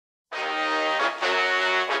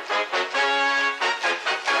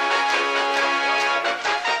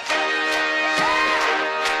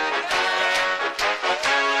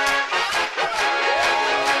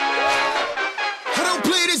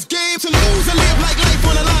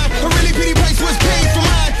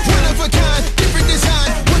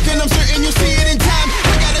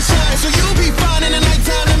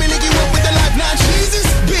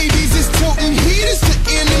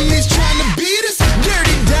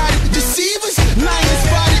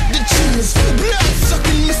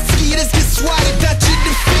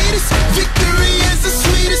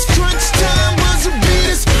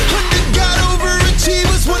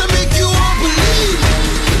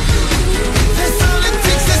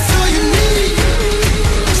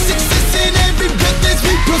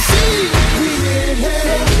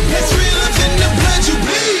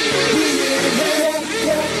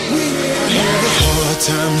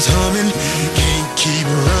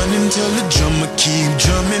till the drummer keep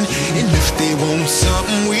drumming. And if they want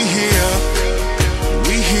something, we here,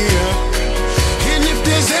 we here. And if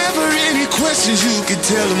there's ever any questions, you can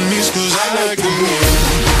tell them it's 'cause I like to win.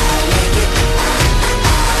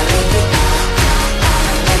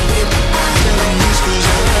 Tell them it's 'cause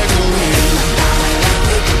I like to win.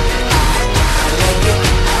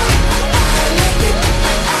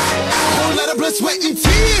 Whole lot of blood, sweat, and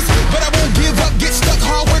tears, but I won't give up, get stuck,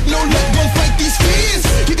 hard work, no luck, gon' fight these fears.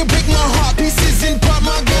 You can break my heart, pieces in part,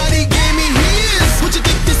 my God, he gave me his. What you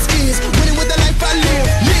think this is? Winning with the life I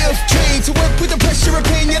live, trained to work with the pressure of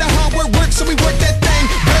pain, yeah, the hard work works, so we work that thing,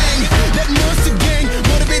 bang. That monster gang,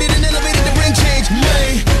 motivated and elevated to bring change,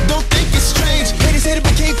 man, don't think it's strange. Haters said it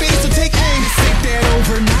became fake, so take aim. Take that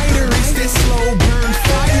overnighter, it's that slow burn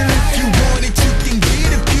fire. If you want it, you can get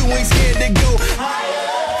it, if you ain't scared to go higher.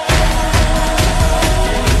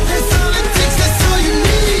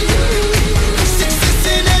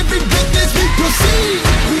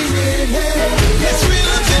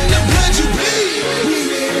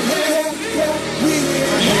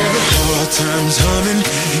 Times humming,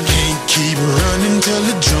 can't keep running till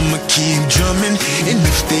the drummer keep drumming. And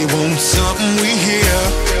if they want something, we here,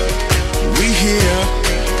 we here.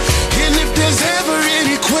 And if there's ever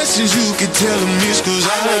any questions, you can tell them it's 'cause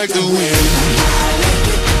I like to win.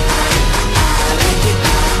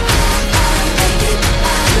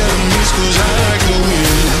 Tell them it's 'cause I like to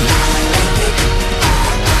win.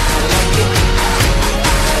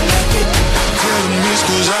 Tell them it's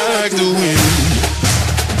 'cause I like to win.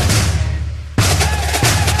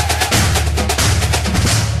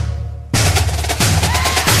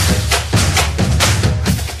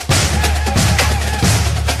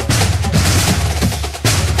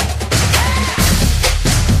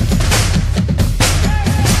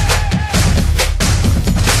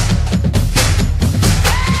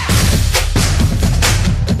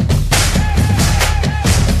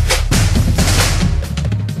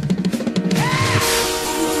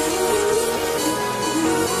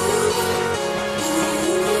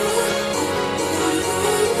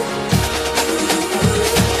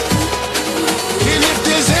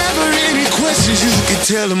 You can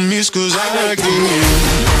tell them it's 'cause I like to win.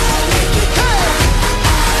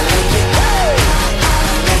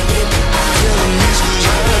 Tell them it's 'cause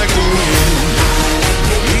I like to win.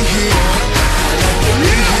 We here,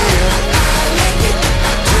 we here.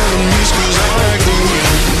 Tell them it's 'cause I like to win.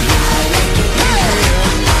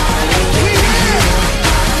 We here, we here.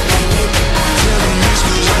 Tell them it's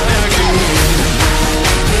 'cause I like to win.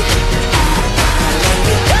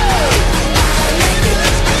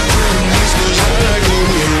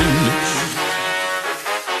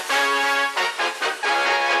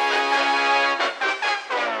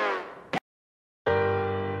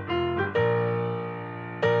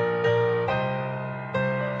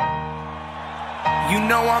 You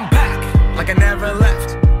know I'm back, like I never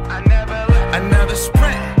left. Another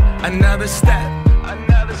sprint, another step,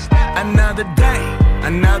 another day,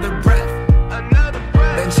 another breath.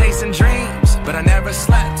 Been chasing dreams, but I never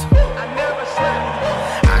slept.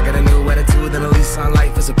 I got a new attitude and a lease on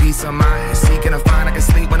life is a peace of mind. Seeking to find I can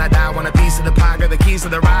sleep when I die. Want a piece of the pie, got the keys to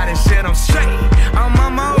the ride and shit. I'm straight. I'm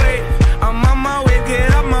on my way. I'm on my way.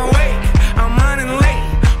 Get up my way. I'm running late.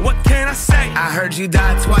 What can I say? I heard you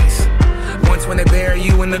died twice. Once when they bury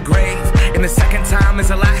you in the grave, and the second time is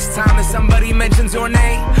the last time that somebody mentions your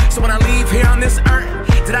name. So when I leave here on this earth,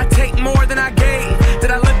 did I take more than I gave?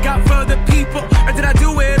 Did I look out for the people, or did I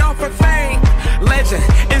do it all for fame? Legend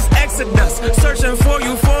is Exodus, searching for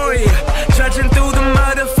euphoria, trudging through the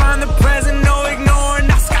mud to find the present, no ignoring.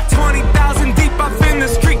 I got 20,000 deep up in the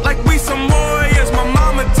street like we some warriors. My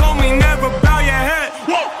mama told me never bow your head.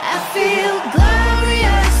 Whoa. I feel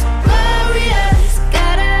glorious, glorious.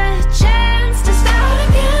 Got a chance to start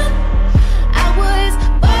again. I was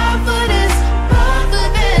born for this, born for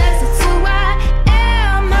this. It's who I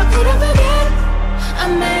am, how could I forget? I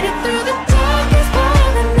made it through the darkest part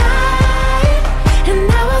of the night, and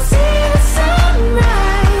now I see the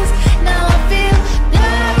sunrise. Now I feel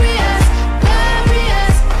glorious,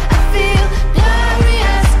 glorious. I feel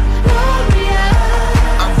glorious, glorious.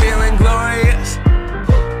 I'm feeling glorious.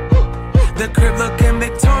 The crib looking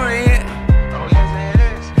victorious. Oh yes it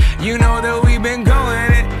is. You know that we've been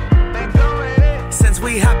going it since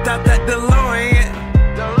we hopped out that DeLorean.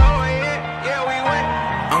 Yeah, we went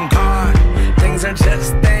on guard. Things are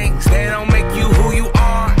just there.